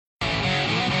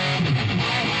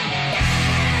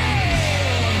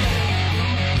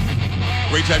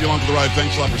Great to have you along for the ride.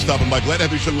 Thanks a lot for stopping by. Glad to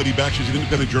have this young lady back. She's an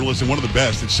independent journalist and one of the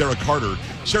best. It's Sarah Carter.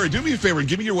 Sarah, do me a favor and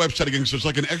give me your website again, so it's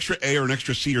like an extra A or an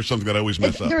extra C or something that I always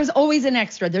mess up. There's always an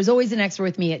extra. There's always an extra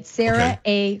with me. It's Sarah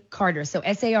A. Carter. So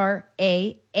SARA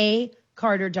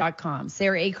Carter.com.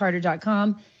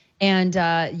 SarahACarter.com.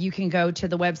 And you can go to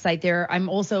the website there. I'm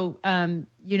also,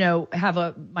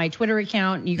 have my Twitter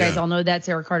account. You guys all know that,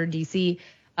 Sarah Carter DC,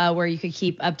 where you could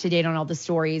keep up to date on all the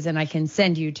stories, and I can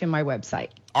send you to my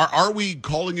website. Are we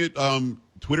calling it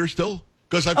Twitter still?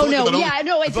 Because I feel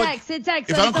it's X. It's X.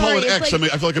 If I don't call it X, I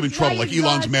feel like I'm in trouble. Like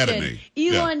Elon's mad at me.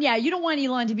 Elon, you don't want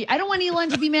Elon to be. I don't want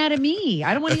Elon to be mad at me.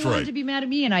 I don't want Elon to be mad at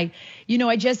me. And I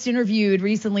just interviewed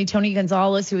recently Tony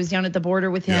Gonzalez, who was down at the border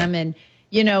with him, and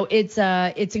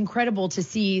it's incredible to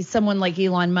see someone like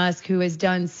Elon Musk, who has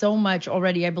done so much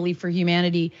already, I believe, for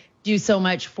humanity, do so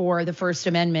much for the First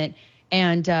Amendment,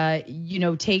 and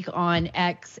take on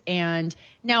X. And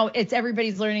now it's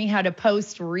everybody's learning how to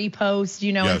post, repost,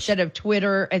 instead of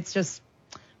Twitter. It's just,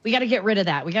 we got to get rid of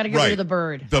that. We got to get rid of the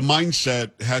bird. The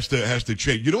mindset has to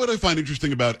change. You know what I find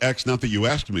interesting about X? Not that you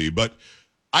asked me, but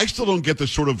I still don't get the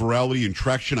sort of virality and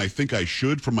traction I think I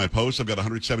should from my posts. I've got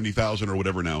 170,000 or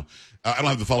whatever now. I don't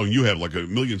have the following you have, like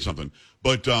 1 million something.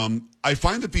 But I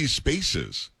find that these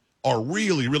spaces are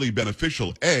really, really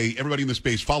beneficial. A, everybody in the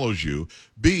space follows you.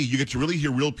 B, you get to really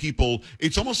hear real people.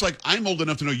 It's almost like I'm old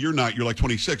enough to know you're not. You're like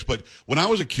 26. But when I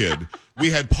was a kid,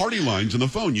 we had party lines on the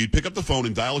phone. You'd pick up the phone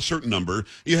and dial a certain number.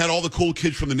 You had all the cool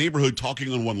kids from the neighborhood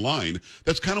talking on one line.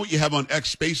 That's kind of what you have on X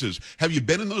Spaces. Have you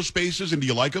been in those spaces, and do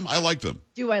you like them? I like them.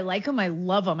 Do I like them? I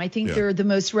love them. I think they're the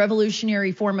most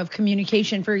revolutionary form of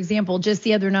communication. For example, just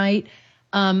the other night,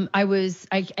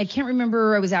 I can't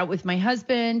remember. I was out with my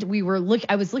husband.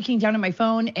 I was looking down at my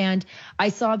phone, and I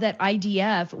saw that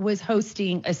IDF was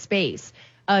hosting a space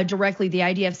directly. The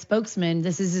IDF spokesman,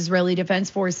 this is Israeli Defense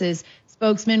Forces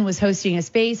spokesman, was hosting a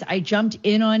space. I jumped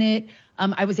in on it.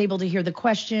 I was able to hear the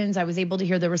questions. I was able to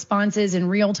hear the responses in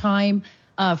real time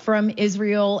from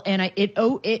Israel. And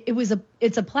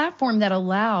it's a platform that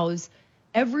allows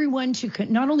everyone to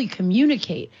not only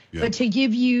communicate, but to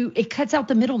give you, it cuts out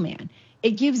the middleman.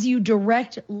 It gives you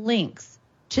direct links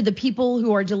to the people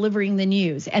who are delivering the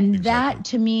news. And that,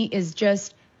 to me, is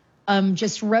just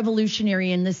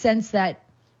revolutionary in the sense that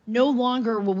no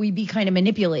longer will we be kind of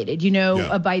manipulated,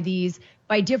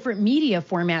 by different media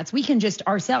formats. We can just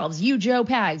ourselves, you, Joe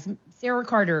Pags, Sarah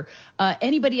Carter,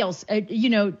 anybody else,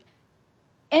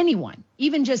 anyone,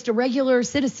 even just a regular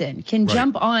citizen, can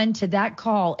jump on to that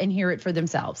call and hear it for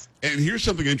themselves. And here's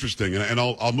something interesting, and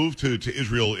I'll move to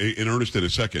Israel in earnest in a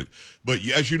second. But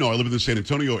as you know, I live in the San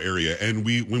Antonio area, and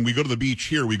when we go to the beach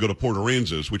here, we go to Port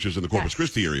Aransas, which is in the Corpus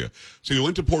Christi area. So you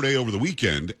went to Port A over the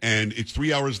weekend, and it's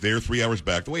 3 hours there, 3 hours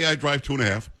back. The way I drive,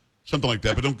 2.5. Something like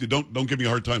that, but don't give me a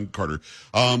hard time, Carter.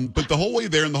 But the whole way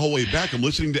there and the whole way back, I'm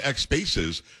listening to X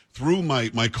Spaces through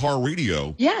my car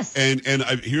radio. Yes. And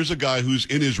here's a guy who's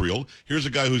in Israel. Here's a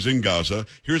guy who's in Gaza.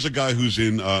 Here's a guy who's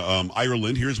in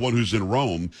Ireland. Here's one who's in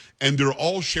Rome. And they're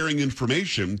all sharing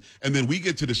information. And then we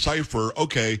get to decipher,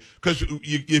 because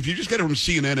if you just get it from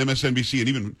CNN, MSNBC, and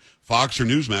even Fox or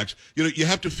Newsmax, you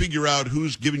have to figure out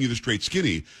who's giving you the straight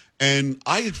skinny. And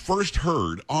I had first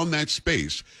heard on that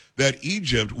space that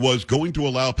Egypt was going to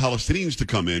allow Palestinians to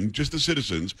come in, just the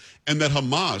citizens, and that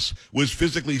Hamas was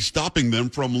physically stopping them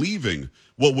from leaving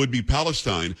what would be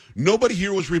Palestine. Nobody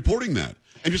here was reporting that.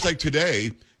 And just like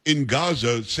today, in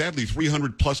Gaza, sadly,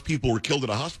 300 plus people were killed at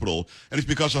a hospital, and it's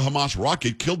because a Hamas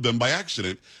rocket killed them by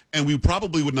accident. And we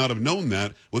probably would not have known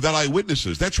that without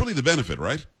eyewitnesses. That's really the benefit,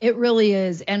 right? It really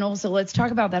is. And also, let's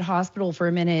talk about that hospital for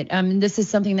a minute. This is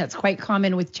something that's quite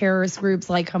common with terrorist groups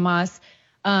like Hamas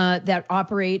that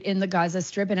operate in the Gaza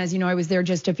Strip. And as you know, I was there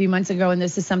just a few months ago, and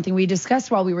this is something we discussed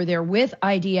while we were there with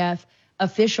IDF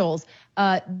officials.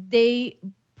 They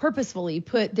purposefully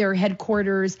put their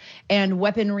headquarters and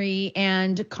weaponry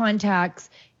and contacts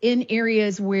in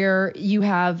areas where you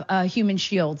have human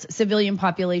shields, civilian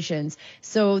populations.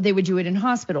 So they would do it in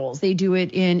hospitals. They do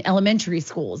it in elementary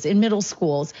schools, in middle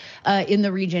schools in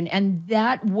the region. And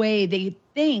that way they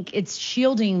think it's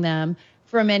shielding them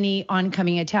from any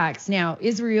oncoming attacks. Now,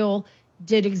 Israel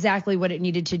did exactly what it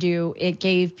needed to do. It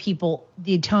gave people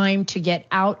the time to get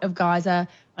out of Gaza.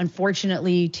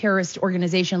 Unfortunately, terrorist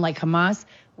organization like Hamas,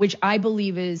 which I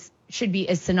believe should be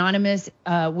as synonymous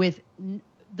with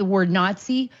the word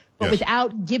Nazi, but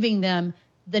without giving them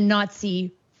the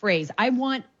Nazi phrase. I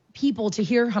want people to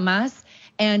hear Hamas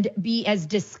and be as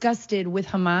disgusted with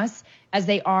Hamas as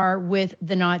they are with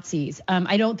the Nazis.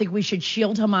 I don't think we should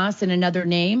shield Hamas in another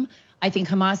name. I think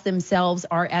Hamas themselves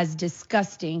are as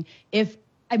disgusting, if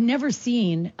I've never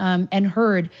seen and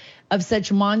heard of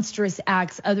such monstrous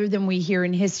acts other than we hear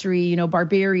in history, you know,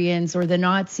 barbarians or the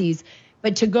Nazis.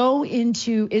 But to go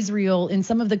into Israel in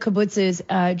some of the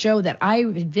kibbutzes, Joe, that I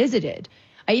visited,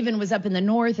 I even was up in the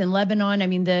north in Lebanon. I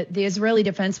mean, the Israeli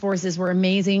Defense Forces were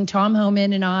amazing. Tom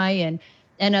Homan and I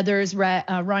and others,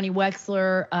 Ronnie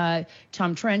Wexler,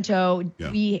 Tom Trento.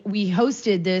 Yeah. We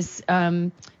hosted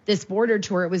this border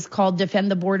tour. It was called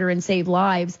Defend the Border and Save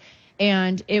Lives.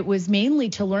 And it was mainly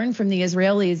to learn from the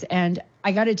Israelis. And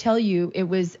I got to tell you, it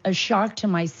was a shock to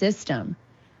my system,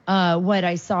 what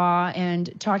I saw,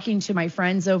 and talking to my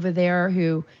friends over there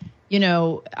who, you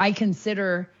know, I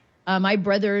consider my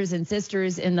brothers and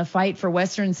sisters in the fight for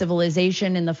Western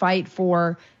civilization, in the fight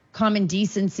for common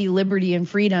decency, liberty, and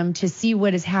freedom, to see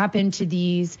what has happened to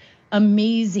these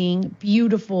amazing,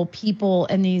 beautiful people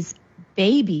and these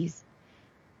babies.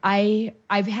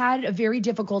 I've had a very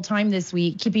difficult time this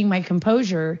week keeping my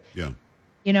composure. Yeah.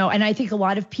 You know, and I think a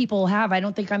lot of people have. I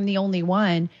don't think I'm the only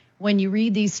one. When you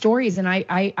read these stories, and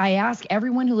I ask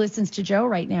everyone who listens to Joe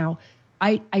right now,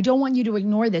 I don't want you to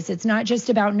ignore this. It's not just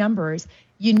about numbers.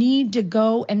 You need to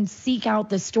go and seek out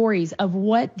the stories of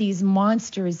what these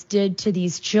monsters did to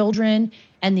these children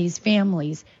and these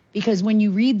families. Because when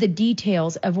you read the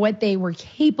details of what they were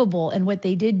capable and what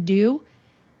they did do,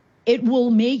 it will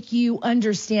make you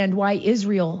understand why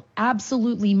Israel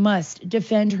absolutely must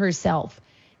defend herself.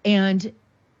 And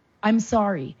I'm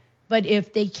sorry, but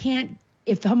if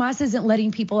Hamas isn't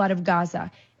letting people out of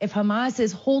Gaza, if Hamas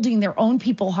is holding their own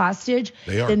people hostage,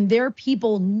 then their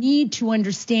people need to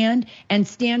understand and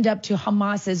stand up to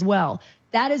Hamas as well.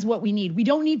 That is what we need. We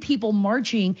don't need people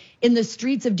marching in the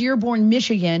streets of Dearborn,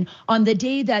 Michigan on the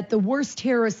day that the worst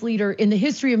terrorist leader in the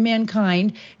history of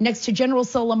mankind, next to General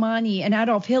Soleimani and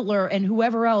Adolf Hitler and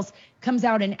whoever else, comes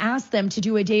out and asks them to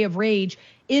do a day of rage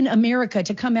in America,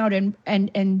 to come out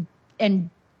and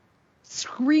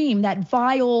scream that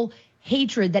vile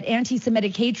hatred, that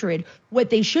anti-Semitic hatred.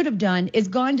 What they should have done is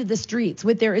gone to the streets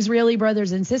with their Israeli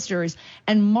brothers and sisters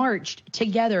and marched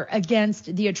together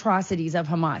against the atrocities of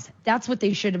Hamas. That's what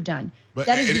they should have done. But,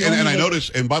 and I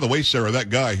noticed, and by the way, Sarah, that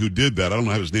guy who did that, I don't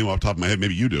have his name off the top of my head,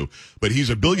 maybe you do, but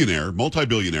he's a billionaire,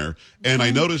 multi-billionaire, and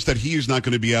I noticed that he is not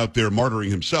going to be out there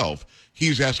martyring himself.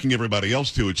 He's asking everybody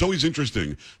else to. It's always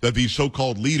interesting that these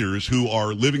so-called leaders who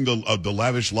are living the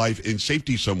lavish life in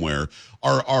safety somewhere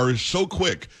are so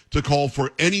quick to call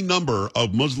for any number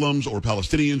of Muslims or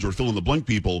Palestinians or fill-in-the-blank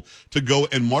people to go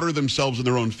and martyr themselves and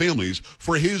their own families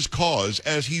for his cause,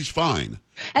 as he's fine.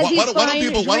 Why don't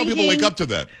people wake up to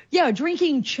that? Yeah,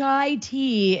 drinking chai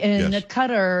tea in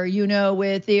Qatar, you know,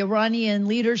 with the Iranian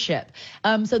leadership.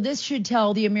 So this should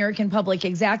tell the American public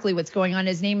exactly what's going on.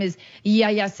 His name is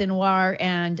Yahya Sinwar,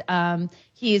 and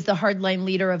he is the hardline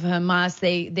leader of Hamas.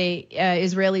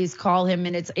 Israelis call him,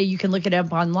 and you can look it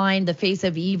up online, the face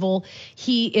of evil.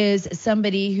 He is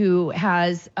somebody who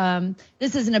has.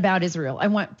 This isn't about Israel. I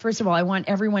want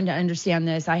everyone to understand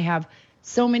this. I have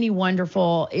so many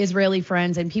wonderful Israeli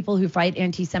friends and people who fight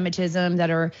anti-Semitism that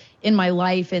are in my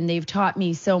life, and they've taught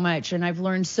me so much, and I've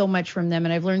learned so much from them,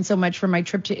 and I've learned so much from my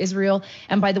trip to Israel.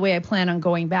 And by the way, I plan on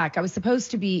going back. I was supposed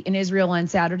to be in Israel on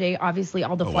Saturday. Obviously,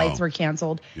 all the flights were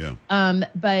canceled. Yeah.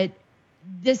 But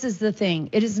this is the thing.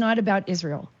 It is not about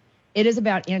Israel. It is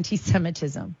about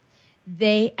anti-Semitism.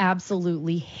 They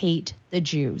absolutely hate the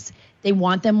Jews. They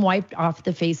want them wiped off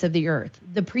the face of the earth.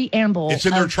 The preamble. It's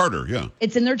in their charter, yeah.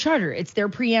 It's in their charter. It's their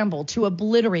preamble to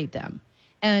obliterate them.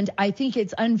 And I think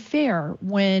it's unfair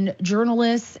when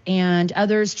journalists and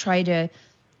others try to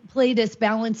play this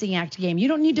balancing act game. You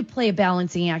don't need to play a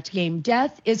balancing act game.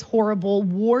 Death is horrible.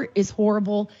 War is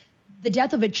horrible. The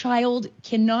death of a child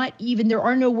there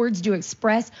are no words to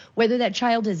express whether that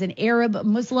child is an Arab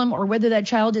Muslim or whether that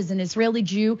child is an Israeli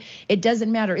Jew. It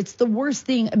doesn't matter. It's the worst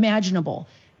thing imaginable.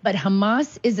 But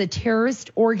Hamas is a terrorist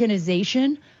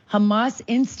organization. Hamas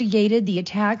instigated the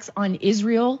attacks on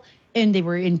Israel, and they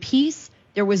were in peace.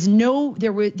 There was no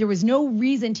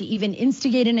reason to even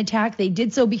instigate an attack. They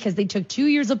did so because they took 2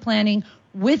 years of planning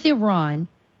with Iran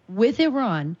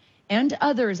and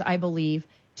others, I believe,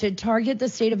 to target the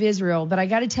state of Israel. But I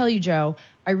got to tell you, Joe,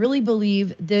 I really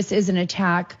believe this is an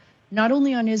attack not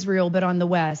only on Israel, but on the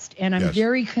West. And I'm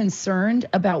very concerned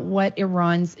about what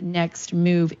Iran's next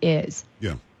move is.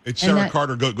 Yeah. It's Sarah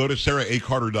Carter. Go to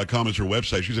SarahACarter.com is her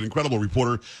website. She's an incredible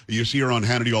reporter. You see her on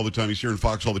Hannity all the time. You see her on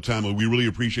Fox all the time. We really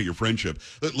appreciate your friendship.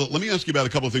 Let me ask you about a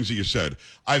couple of things that you said.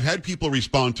 I've had people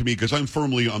respond to me because I'm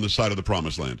firmly on the side of the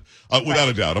promised land. Without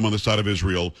a doubt, I'm on the side of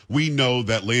Israel. We know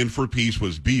that land for peace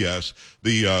was BS.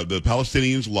 The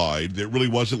Palestinians lied. It really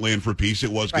wasn't land for peace.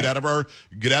 It was get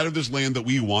out of this land that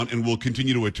we want, and we'll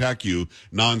continue to attack you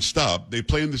nonstop. They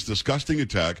planned this disgusting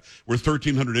attack where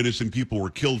 1,300 innocent people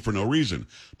were killed for no reason.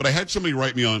 But I had somebody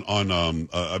write me on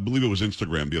I believe it was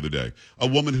Instagram the other day, a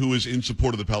woman who is in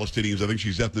support of the Palestinians. I think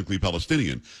she's ethnically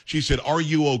Palestinian. She said, "Are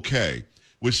you okay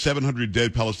with 700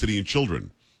 dead Palestinian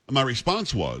children?" And my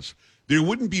response was, there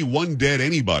wouldn't be one dead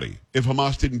anybody if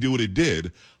Hamas didn't do what it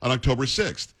did on October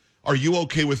 6th. Are you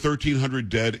okay with 1,300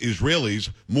 dead Israelis?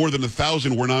 More than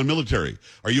 1,000 were non-military.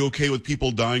 Are you okay with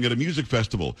people dying at a music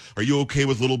festival? Are you okay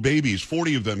with little babies,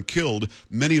 40 of them killed,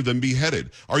 many of them beheaded?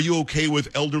 Are you okay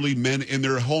with elderly men in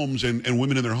their homes and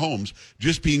women in their homes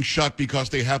just being shot because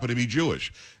they happen to be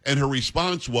Jewish? And her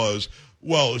response was,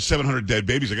 well, 700 dead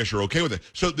babies, I guess you're okay with it.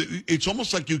 So it's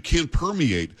almost like you can't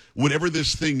permeate whatever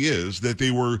this thing is that they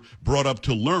were brought up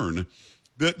to learn.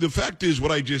 The fact is,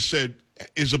 what I just said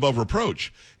is above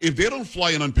reproach. If they don't fly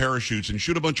in on parachutes and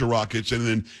shoot a bunch of rockets and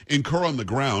then incur on the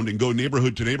ground and go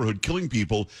neighborhood to neighborhood killing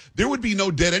people, there would be no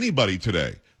dead anybody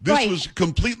today. This was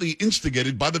completely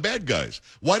instigated by the bad guys.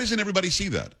 Why doesn't everybody see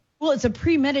that? Well, it's a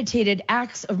premeditated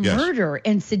acts of murder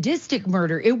and sadistic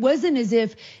murder. It wasn't as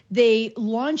if they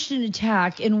launched an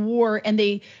attack in war and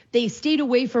they stayed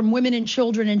away from women and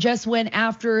children and just went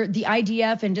after the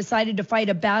IDF and decided to fight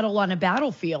a battle on a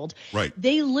battlefield. Right.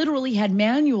 They literally had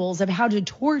manuals of how to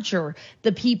torture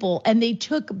the people, and they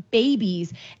took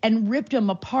babies and ripped them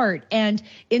apart. And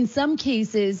in some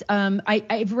cases,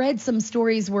 I've read some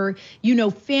stories where,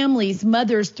 families,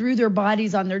 mothers threw their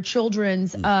bodies on their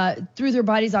children's,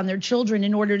 children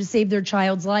in order to save their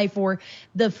child's life, or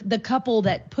the couple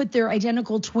that put their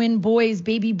identical twin boys,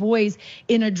 baby boys,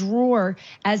 in a drawer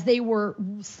as they were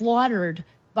slaughtered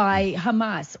by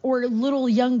Hamas, or little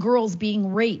young girls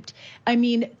being raped. I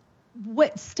mean,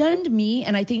 what stunned me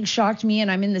and I think shocked me, and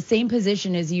I'm in the same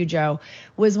position as you, Joe,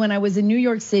 was when I was in New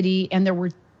York City and there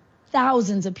were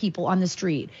thousands of people on the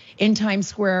street in Times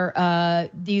Square.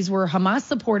 These were Hamas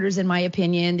supporters, in my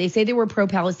opinion. They say they were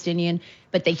pro-Palestinian,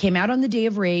 but they came out on the Day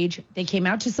of Rage. They came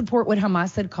out to support what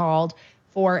Hamas had called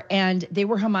for, and they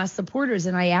were Hamas supporters.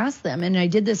 And I asked them, and I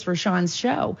did this for Sean's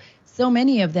show, so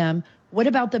many of them, what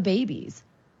about the babies?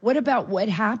 What about what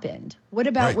happened? What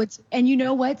about and you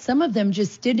know what? Some of them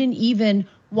just didn't even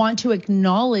want to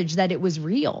acknowledge that it was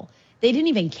real. They didn't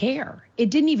even care. It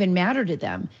didn't even matter to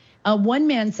them. One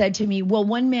man said to me, well,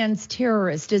 one man's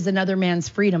terrorist is another man's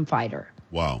freedom fighter.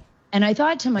 Wow. And I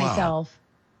thought to myself,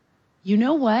 you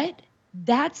know what?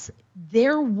 That's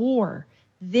their war,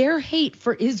 their hate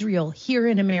for Israel here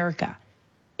in America.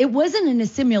 It wasn't an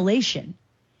assimilation.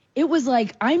 It was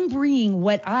like, I'm bringing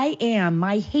what I am,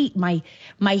 my hate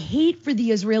for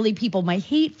the Israeli people, my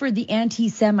hate for the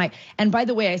anti-Semite. And by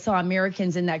the way, I saw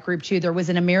Americans in that group too. There was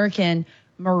an American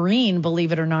Marine,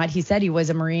 believe it or not. He said he was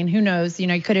a Marine. Who knows?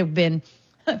 He could have been,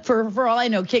 for all I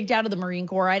know, kicked out of the Marine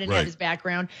Corps. I didn't have his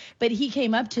background. But he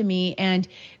came up to me, and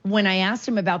when I asked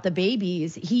him about the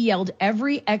babies, he yelled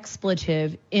every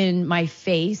expletive in my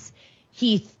face.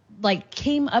 He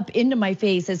came up into my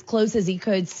face as close as he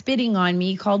could, spitting on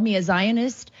me, called me a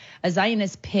Zionist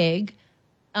pig.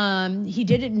 He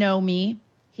didn't know me.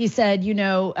 He said,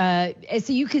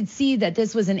 so you could see that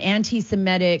this was an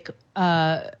anti-Semitic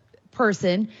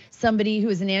person, somebody who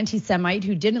was an anti-Semite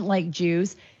who didn't like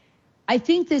Jews. I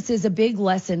think this is a big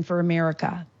lesson for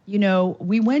America.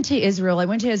 We went to Israel. I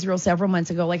went to Israel several months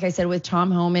ago, like I said, with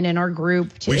Tom Homan and our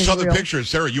group. We saw the pictures,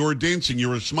 Sarah. You were dancing, you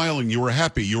were smiling, you were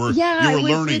happy, you were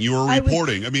learning, you were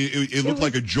reporting. It looked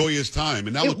like a joyous time,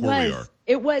 and now look where we are.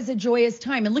 It was a joyous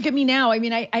time, and look at me now. I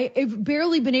mean, I've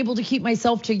barely been able to keep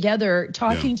myself together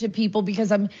talking to people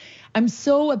because I'm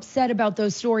so upset about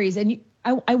those stories, and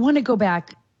I want to go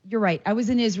back. You're right. I was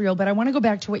in Israel, but I want to go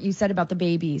back to what you said about the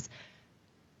babies.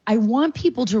 I want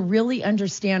people to really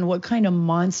understand what kind of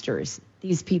monsters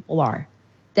these people are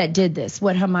that did this,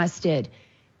 what Hamas did.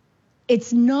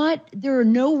 There are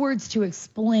no words to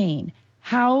explain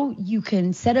how you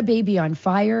can set a baby on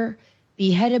fire,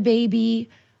 behead a baby,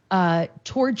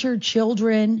 torture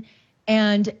children,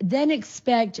 and then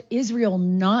expect Israel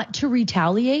not to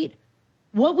retaliate.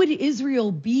 What would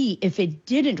Israel be if it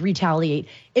didn't retaliate?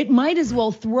 It might as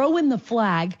well throw in the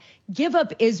flag, give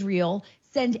up Israel,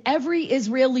 send every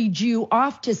Israeli Jew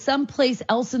off to someplace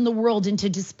else in the world into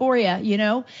diaspora,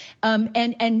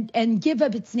 and give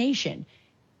up its nation.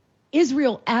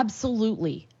 Israel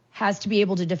absolutely has to be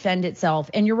able to defend itself.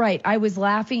 And you're right. I was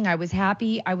laughing. I was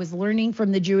happy. I was learning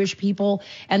from the Jewish people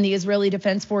and the Israeli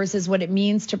Defense Forces what it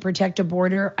means to protect a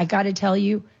border. I got to tell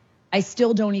you, I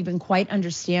still don't even quite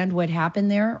understand what happened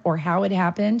there or how it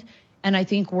happened. And I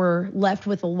think we're left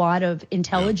with a lot of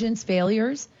intelligence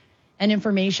failures and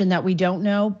information that we don't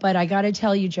know. But I got to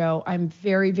tell you, Joe, I'm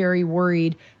very, very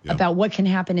worried about what can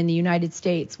happen in the United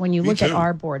States when you look at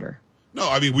our border. No,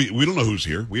 I mean, we don't know who's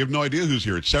here. We have no idea who's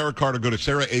here. It's Sarah Carter. Go to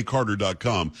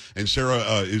sarahacarter.com. And Sarah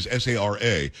is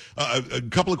S-A-R-A. A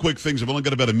couple of quick things. I've only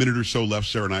got about a minute or so left,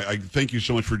 Sarah, and I thank you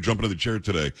so much for jumping in the chair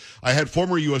today. I had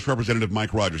former U.S. Representative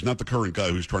Mike Rogers, not the current guy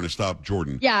who's trying to stop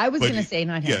Jordan. Yeah, I was going to say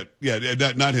not him. Yeah,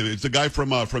 not him. It's the guy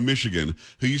from Michigan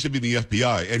who used to be in the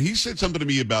FBI. And he said something to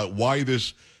me about why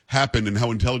this happened and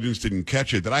how intelligence didn't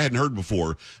catch it that I hadn't heard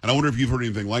before. And I wonder if you've heard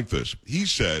anything like this. He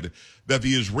said that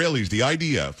the Israelis, the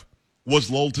IDF,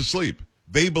 was lulled to sleep.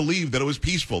 They believed that it was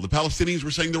peaceful. The Palestinians were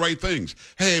saying the right things.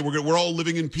 Hey, we're all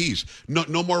living in peace.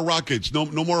 No more rockets. No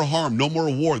more harm. No more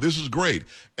war. This is great.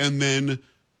 And then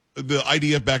the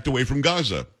IDF backed away from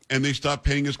Gaza, and they stopped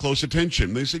paying as close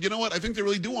attention. They said, you know what? I think they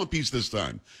really do want peace this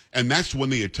time. And that's when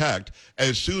they attacked.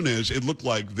 As soon as it looked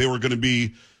like they were going to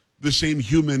be the same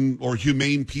human or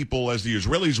humane people as the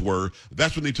Israelis were,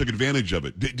 that's when they took advantage of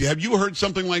it. Have you heard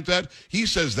something like that? He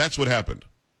says that's what happened.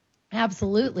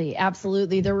 Absolutely.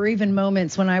 Absolutely. There were even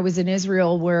moments when I was in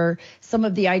Israel where some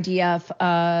of the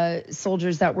IDF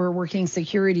soldiers that were working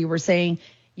security were saying,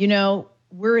 you know,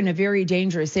 we're in a very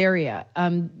dangerous area.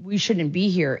 We shouldn't be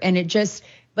here. And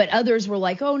but others were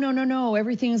like, oh, no,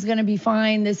 everything's going to be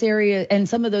fine. This area and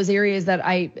some of those areas that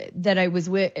I was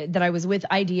with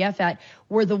IDF at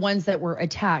were the ones that were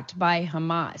attacked by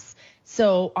Hamas.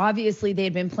 So obviously they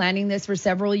had been planning this for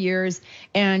several years,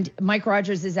 and Mike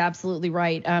Rogers is absolutely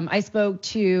right. I spoke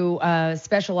to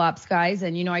special ops guys,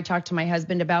 and, I talked to my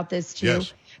husband about this too.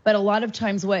 Yes. But a lot of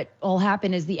times what will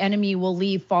happen is the enemy will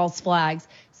leave false flags.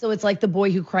 So it's like the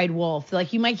boy who cried wolf.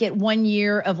 Like you might get 1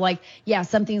 year of like, yeah,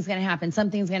 something's going to happen.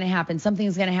 Something's going to happen.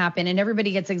 Something's going to happen. And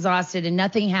everybody gets exhausted and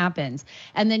nothing happens.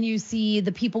 And then you see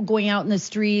the people going out in the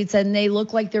streets and they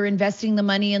look like they're investing the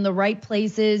money in the right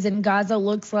places. And Gaza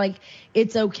looks like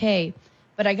it's okay.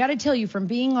 But I got to tell you, from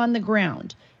being on the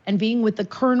ground and being with the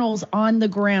colonels on the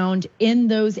ground in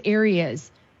those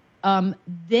areas,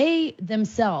 they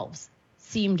themselves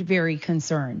seemed very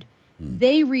concerned.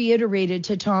 They reiterated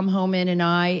to Tom Homan and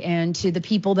I and to the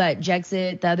people that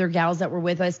Jexit, the other gals that were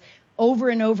with us, over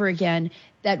and over again,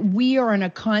 that we are in a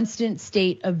constant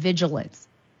state of vigilance,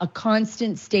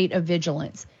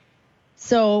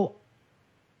 So,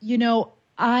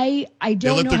 I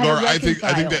don't know how to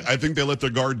reconcile. I think they let their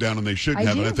guard down, and they shouldn't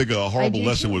have. And I think a horrible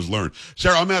lesson was learned.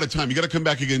 Sarah, I'm out of time. You got to come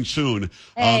back again soon.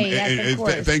 Yes, of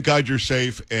course. Thank God you're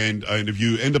safe. And if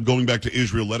you end up going back to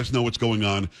Israel, let us know what's going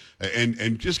on,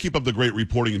 and just keep up the great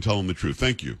reporting and tell them the truth.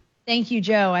 Thank you. Thank you,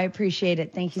 Joe. I appreciate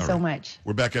it. Thank you so much.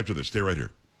 We're back after this. Stay right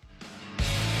here.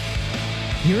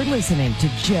 You're listening to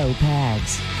Joe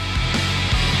Pags.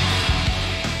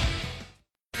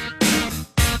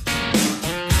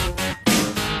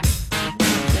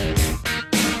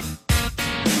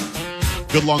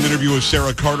 Good long interview with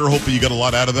Sarah Carter. Hopefully you got a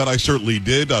lot out of that. I certainly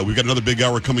did. We've got another big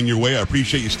hour coming your way. I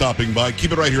appreciate you stopping by.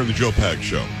 Keep it right here on the Joe Pags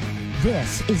Show.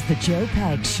 This is the Joe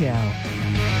Pags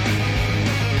Show.